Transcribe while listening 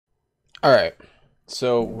Alright,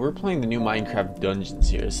 so we're playing the new Minecraft Dungeons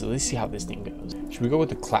here, so let's see how this thing goes. Should we go with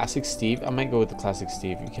the classic Steve? I might go with the classic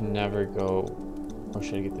Steve. You can never go... Or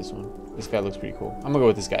should I get this one? This guy looks pretty cool. I'm gonna go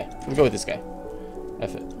with this guy. Let's go with this guy.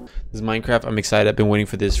 F it. This is Minecraft. I'm excited. I've been waiting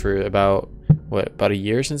for this for about, what, about a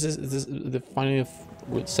year since they finally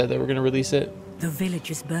said that we're gonna release it? The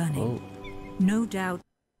village is burning. Oh. No doubt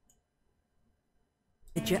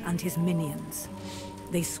and his minions.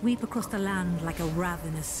 They sweep across the land like a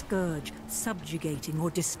ravenous scourge, subjugating or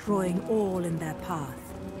destroying all in their path.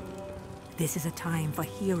 This is a time for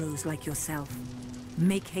heroes like yourself.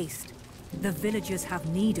 Make haste. The villagers have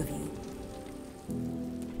need of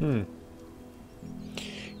you.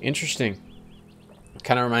 Interesting.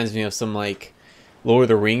 Kind of reminds me of some like Lord of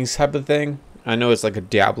the Rings type of thing. I know it's like a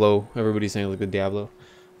Diablo. Everybody's saying like a Diablo.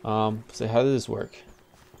 So how does this work?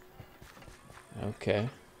 Okay.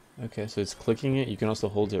 Okay, so it's clicking it. You can also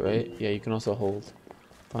hold it, right? Yeah, you can also hold.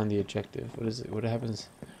 Find the objective. What is it? What happens?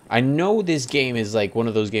 I know this game is like one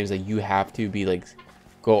of those games that you have to be like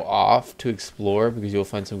go off to explore because you'll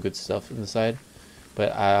find some good stuff in the side.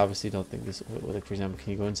 But I obviously don't think this. Like for example,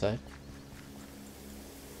 can you go inside?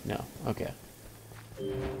 No. Okay.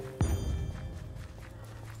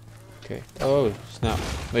 Okay. Oh snap!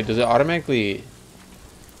 Wait, does it automatically?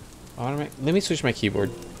 Let me switch my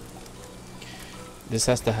keyboard. This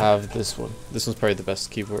has to have this one. This one's probably the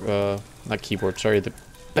best keyboard. Not keyboard. Sorry, the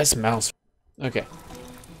best mouse. Okay.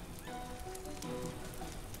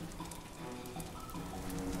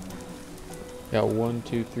 Got 1,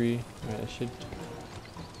 2, 3. Alright, I should.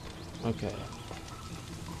 Okay.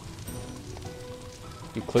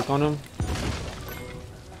 You click on them.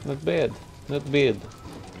 Not bad. Not bad.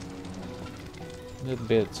 Not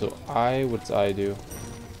bad. So what's I do?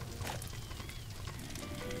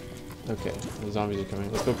 Okay, the zombies are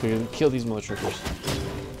coming. Let's go kill these mother truckers.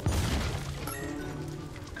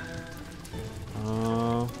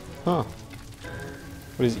 Huh. What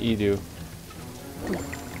does E do?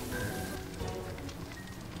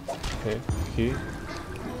 Okay, key.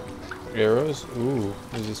 Arrows? Ooh,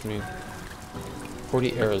 what does this mean?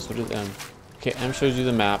 40 arrows, what is M? Okay, M shows you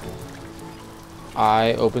the map.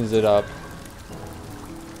 I opens it up.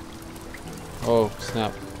 Oh,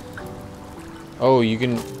 snap. Oh, you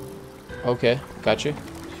can... Okay, gotcha.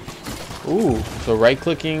 Ooh, so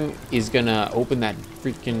right-clicking is gonna open that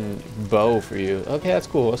freaking bow for you. Okay, that's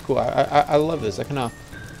cool. That's cool. I love this. I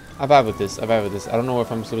vibe with this. I vibe with this. I don't know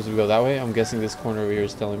if I'm supposed to go that way. I'm guessing this corner over here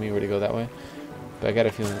is telling me where to go that way. But I got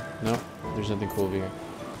a feeling. No, there's nothing cool over here.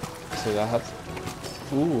 So that has.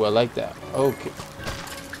 Ooh, I like that. Okay.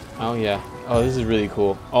 Oh yeah. Oh, this is really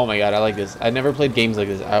cool. Oh my god, I like this. I never played games like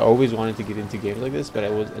this. I always wanted to get into games like this, but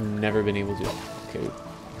I've never been able to. Okay.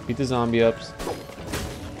 Beat the zombie ups.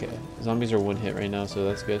 Okay, zombies are one hit right now, so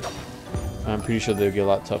that's good. I'm pretty sure they'll get a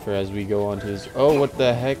lot tougher as we go on to this. Oh, what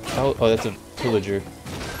the heck? Oh, that's a pillager.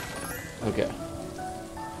 Okay.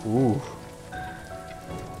 Ooh.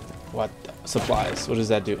 What? Supplies. What does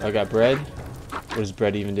that do? I got bread. What does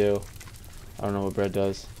bread even do? I don't know what bread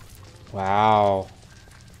does. Wow.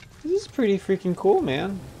 This is pretty freaking cool,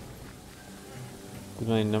 man. With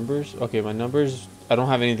my numbers? Okay, my numbers. I don't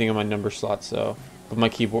have anything in my number slot, so. But my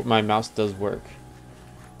keyboard, my mouse does work.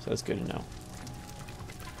 So that's good to know.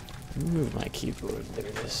 Move my keyboard. Look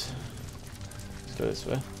at this. Let's go this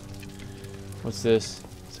way. What's this?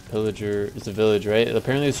 It's a pillager. It's a village, right?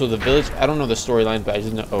 Apparently, so the village. I don't know the storyline, but I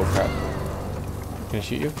just know. Oh crap! Can I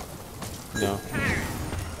shoot you? No.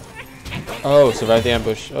 Oh, survive the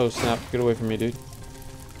ambush. Oh snap! Get away from me, dude.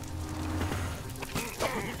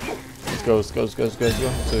 Let's go. Let's go. Let's go. Let's go. Let's go.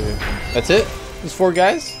 So, that's it. There's 4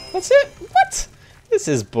 guys. That's it. What? This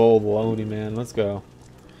is bold loading, man. Let's go.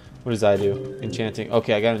 What does I do? Enchanting.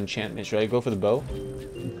 Okay, I got an enchantment. Should I go for the bow?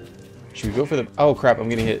 Should we go for the... Oh, crap. I'm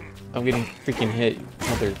getting hit. I'm getting freaking hit.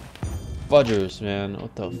 Mother fudgers, man.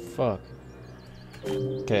 What the fuck?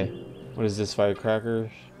 Okay. What is this? Firecrackers?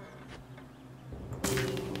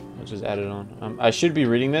 I'll just add it on. I should be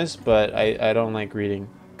reading this, but I don't like reading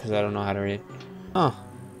because I don't know how to read. Huh.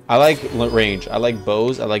 I like range. I like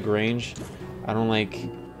bows. I like range. I don't like...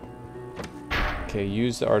 Okay,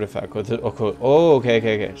 use the artifact. Oh,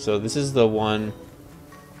 okay. So this is the one.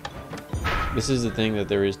 This is the thing that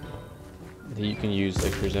there is that you can use.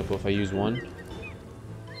 Like for example, if I use one,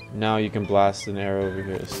 now you can blast an arrow over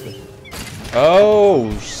here. So.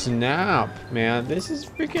 Oh snap, man! This is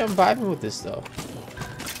freaking. I'm vibing with this stuff.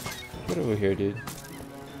 Get over here, dude.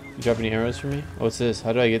 You drop any arrows for me? What's this?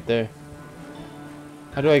 How do I get there?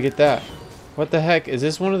 How do I get that? What the heck? Is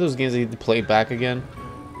this one of those games that you have to play back again?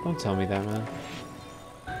 Don't tell me that, man.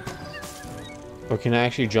 Or can I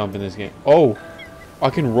actually jump in this game? Oh! I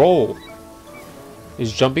can roll!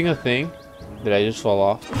 Is jumping a thing? Did I just fall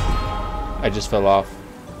off? I just fell off.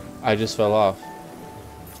 I just fell off.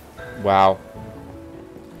 Wow.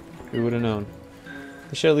 Who would have known?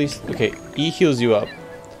 I should at least... Okay, E heals you up.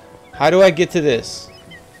 How do I get to this?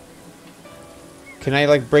 Can I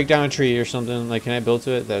like break down a tree or something? Like, can I build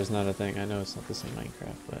to it? That is not a thing. I know it's not the same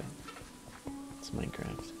Minecraft, but it's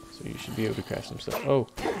Minecraft. So you should be able to craft some stuff. Oh.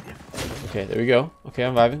 Okay, there we go. Okay,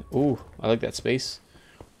 I'm vibing. Ooh, I like that space.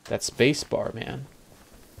 That space bar, man.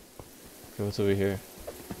 Okay, what's over here?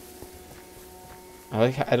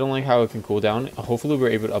 I don't like how it can cool down. Hopefully we're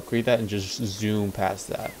able to upgrade that and just zoom past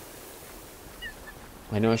that.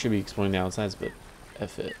 I know I should be exploring the outsides, but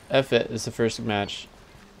F it. F it. It's the first match.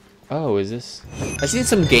 Oh, is this? I've seen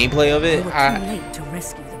some gameplay of it. Late to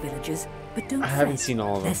rescue the villagers, but don't I haven't seen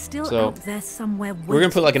all of them. They're still so out there somewhere. We're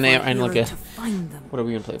gonna put like an and like a. Them. What are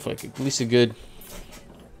we gonna play for? Like at least a good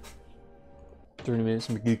 30 minutes.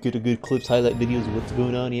 Some good clips, highlight videos of what's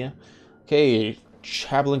going on. Yeah. Okay,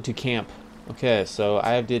 traveling to camp. Okay, so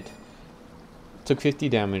I took 50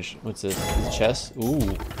 damage. What's this? Is it chest?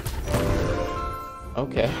 Ooh.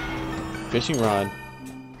 Okay. Fishing rod.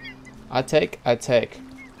 I take.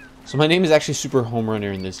 So my name is actually Super Home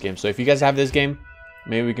Runner in this game. So if you guys have this game,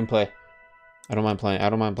 maybe we can play. I don't mind playing. I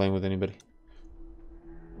don't mind playing with anybody.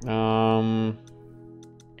 So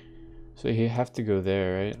you have to go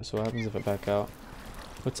there, right? So what happens if I back out?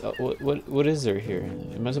 What's up? What is there here?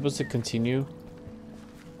 Am I supposed to continue?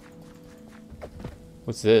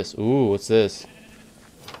 What's this? Ooh, what's this?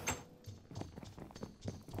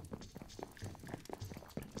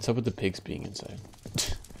 What's up with the pigs being inside?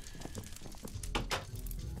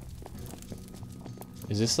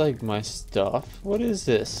 Is this like my stuff? What is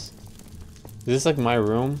this? Is this like my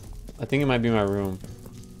room? I think it might be my room.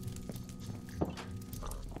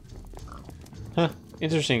 Huh,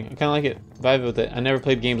 interesting. I kind of like it. Vibe with it. I never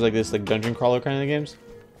played games like this, like dungeon crawler kind of games.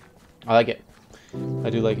 I like it. I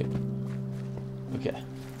do like it. Okay.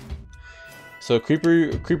 So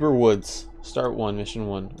Creeper Woods. Start 1, mission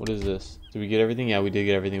 1. What is this? Did we get everything? Yeah, we did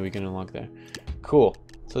get everything we can unlock there. Cool.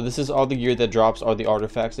 So this is all the gear that drops, all the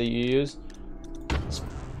artifacts that you use. Let's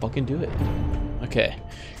fucking do it. Okay.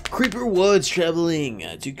 Creeper Woods traveling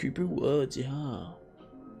to Creeper Woods, yeah.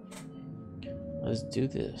 Let's do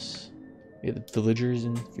this. We got the villagers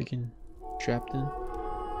and freaking trapped in.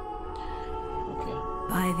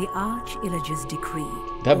 By the Arch-Illager's decree.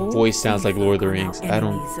 That voice sounds like Lord of the Rings. I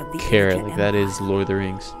don't care. Like that is Lord of the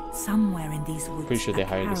Rings. Somewhere in these woods, pretty sure they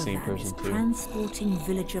hired the same person too. Transporting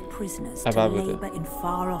villager prisoners to labor in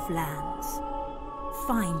far-off lands.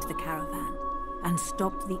 Find the caravan and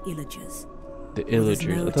stop the Illagers. The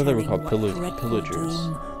Illagers. I thought they were called pillagers.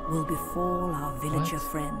 Will befall our villager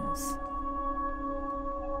friends.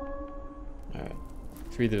 All right,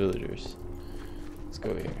 free the villagers. Let's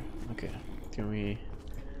go here. Okay, can we?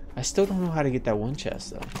 I still don't know how to get that one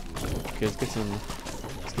chest though. Okay, let's get some.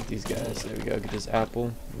 Let's get these guys. There we go. Get this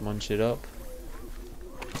apple. Munch it up.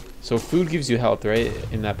 So food gives you health, right?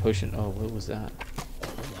 In that potion. Oh, what was that?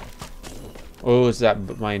 Oh, it's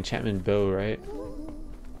that my enchantment bow, right?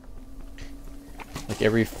 Like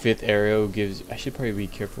every 5th arrow gives. I should probably be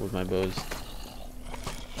careful with my bows.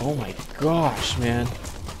 Oh my gosh, man.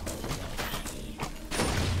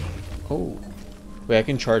 Oh. Wait, I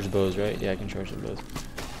can charge bows, right? Yeah, I can charge the bows.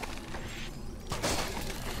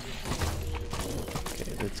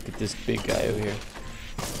 Okay, let's get this big guy over here.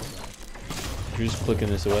 You're just clicking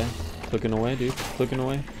this away. Clicking away, dude. Clicking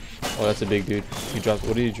away. Oh, that's a big dude. He dropped.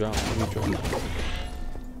 What did he drop? What did he drop?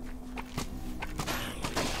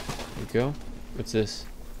 There we go. What's this?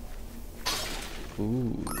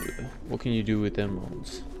 Ooh. What can you do with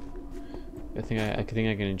emeralds? I think I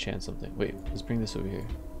can enchant something. Wait, let's bring this over here.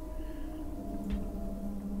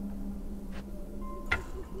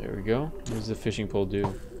 There we go. What does the fishing pole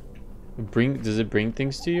do? Does it bring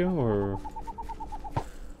things to you or?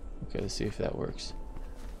 Okay, let's see if that works.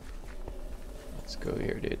 Let's go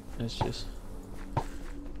here, dude. Let's just.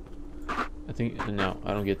 I think no,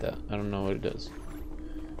 I don't get that. I don't know what it does.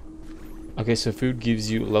 Okay, so food gives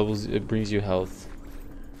you levels. It brings you health.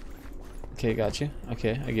 Okay, gotcha.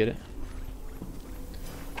 Okay, I get it.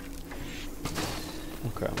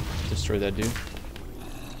 Okay, destroy that dude.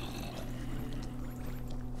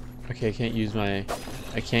 Okay, I can't use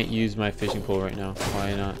my fishing pole right now.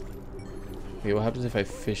 Why not? Okay, what happens if I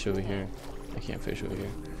fish over here? I can't fish over here.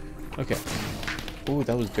 Okay. Oh,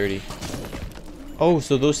 that was dirty. Oh,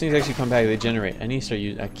 so those things actually come back. They generate. I need to start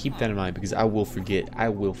using. I keep that in mind because I will forget. I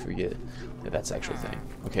will forget that that's the actual thing.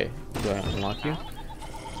 Okay, do I unlock you?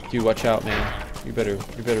 Dude, watch out, man. You better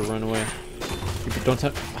run away. Don't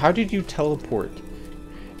tell. How did you teleport?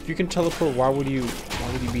 If you can teleport, why would you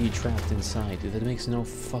be trapped inside? Dude, that makes no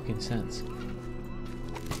fucking sense.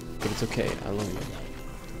 But it's okay. I love it.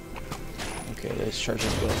 Okay, let's charge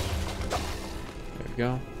this bow. There we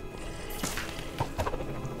go.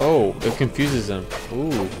 Oh, it confuses them.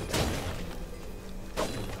 Ooh.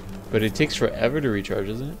 But it takes forever to recharge,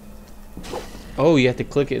 doesn't it? Oh, you have to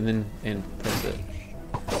click it and then press it.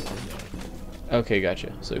 Okay,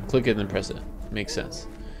 gotcha. So click it and then press it. Makes sense.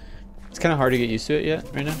 It's kind of hard to get used to it yet,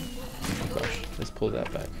 right now. Oh gosh, let's pull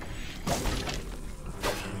that back.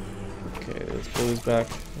 Okay, let's pull this back.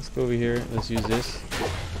 Let's go over here. Let's use this.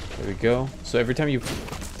 There we go. So every time you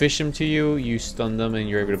fish them to you, you stun them and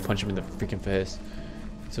you're able to punch them in the freaking face.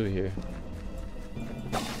 It's over here.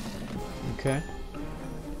 Okay.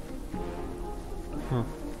 Huh.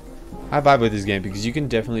 I vibe with this game because you can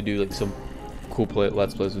definitely do like some cool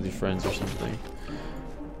let's plays with your friends or something.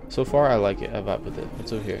 So far, I like it. I vibe with it.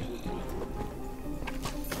 What's over here?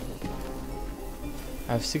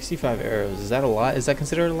 I have 65 arrows. Is that a lot? Is that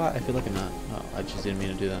considered a lot? I feel like I'm not. Oh, I just didn't mean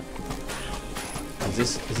to do that.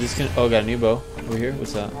 Is this gonna? Oh, got a new bow over here.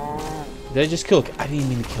 What's that? Did I just kill? I didn't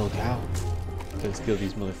mean to kill a cow. Let's kill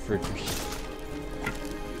these motherfuckers.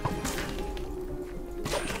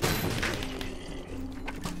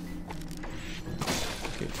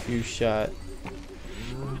 Okay, few shot.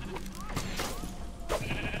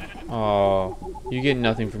 Oh, you get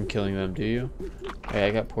nothing from killing them, do you? Hey,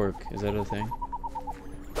 I got pork. Is that a thing?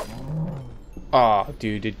 Oh,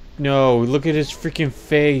 dude. No, look at his freaking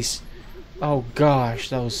face. Oh, gosh.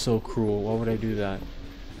 That was so cruel. Why would I do that?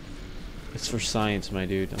 It's for science, my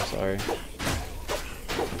dude. I'm sorry.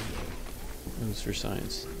 It was for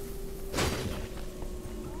science.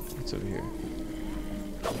 What's over here?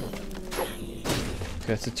 Okay,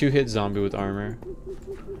 that's a 2-hit zombie with armor.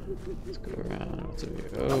 Let's go around. What's over here?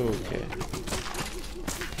 Oh, okay.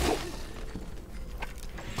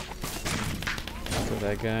 Kill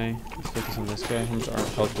that guy. Let's focus on this guy. How much armor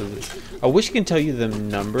health does it? I wish I can tell you the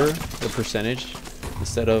number, the percentage,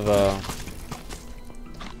 instead of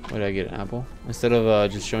what did I get? An apple? Instead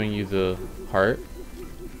of just showing you the heart.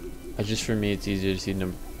 Just for me, it's easier to see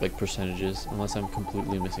like percentages, unless I'm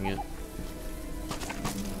completely missing it.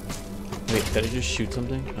 Wait, did I just shoot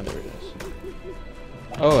something? Oh, there it is.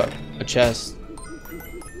 Oh, a chest.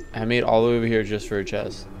 I made all the way over here just for a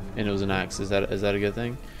chest, and it was an axe. Is that a good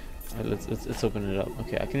thing? Right, let's open it up.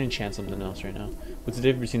 Okay, I can enchant something else right now. What's the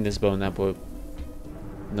difference between this bow and that bow?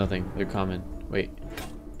 Nothing. They're common. Wait.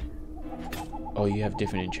 Oh, you have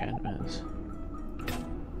different enchantments.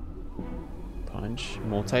 Punch,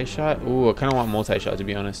 multi-shot. Ooh, I kind of want multi-shot, to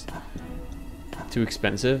be honest. Too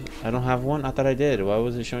expensive. I don't have one. I thought I did. Why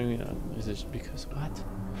was it showing me? Is it because what?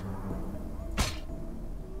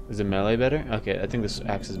 Is it melee better? Okay, I think this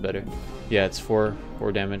axe is better. Yeah, it's 4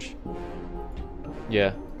 damage.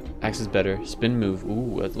 Yeah, axe is better. Spin move.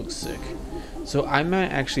 Ooh, that looks sick. So I might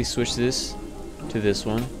actually switch this to this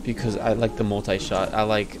one because I like the multi-shot.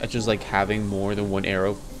 I just like having more than one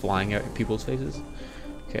arrow flying at people's faces.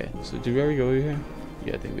 Okay, so did we already go over here?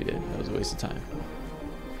 Yeah, I think we did. That was a waste of time.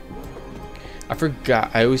 I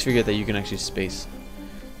forgot. I always forget that you can actually space.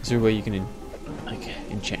 Is there a way you can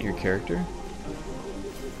enchant your character?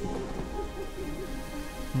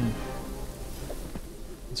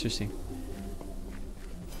 Interesting.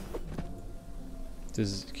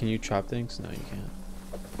 Can you chop things? No, you can't.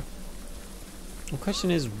 The question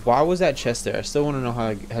is, why was that chest there? I still want to know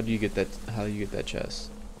how do you get that chest?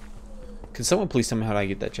 Can someone please tell me how do I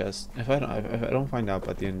get that chest? If I don't find out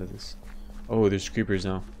by the end of this. Oh, there's creepers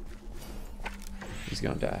now. He's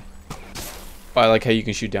gonna die. Oh, I like how you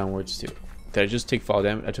can shoot downwards too. Did I just take fall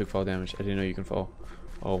damage? I took fall damage. I didn't know you can fall.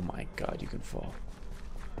 Oh my god, you can fall.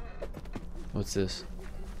 What's this?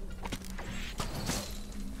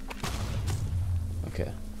 Okay.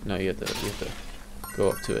 No, you have to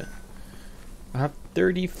go up to it. I have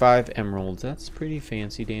 35 emeralds. That's pretty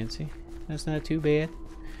fancy dancy. That's not too bad.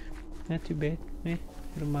 Not too bad. I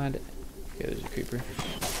don't mind it. Okay, there's a creeper.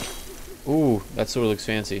 Ooh, that sword looks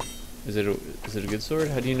fancy. Is it a good sword?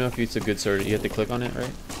 How do you know if it's a good sword? You have to click on it, right?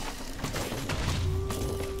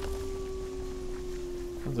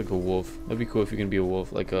 Sounds like a wolf. That'd be cool if you can be a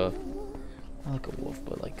wolf, like a, not like a wolf,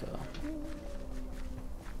 but like a.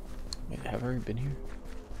 Wait, have I already been here?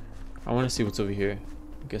 I want to see what's over here.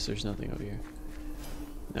 I guess there's nothing over here.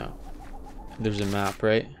 No. There's a map,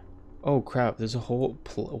 right? Oh crap! There's a whole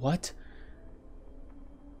what?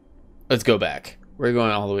 Let's go back. We're going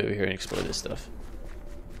all the way over here and explore this stuff.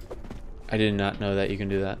 I did not know that you can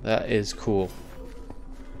do that. That is cool.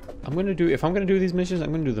 If I'm gonna do these missions, I'm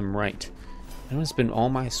gonna do them right. I'm gonna spend all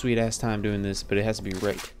my sweet ass time doing this, but it has to be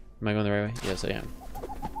right. Am I going the right way? Yes, I am.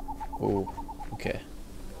 Oh, okay.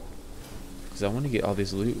 because I want to get all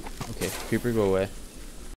this loot. Okay, creeper, go away.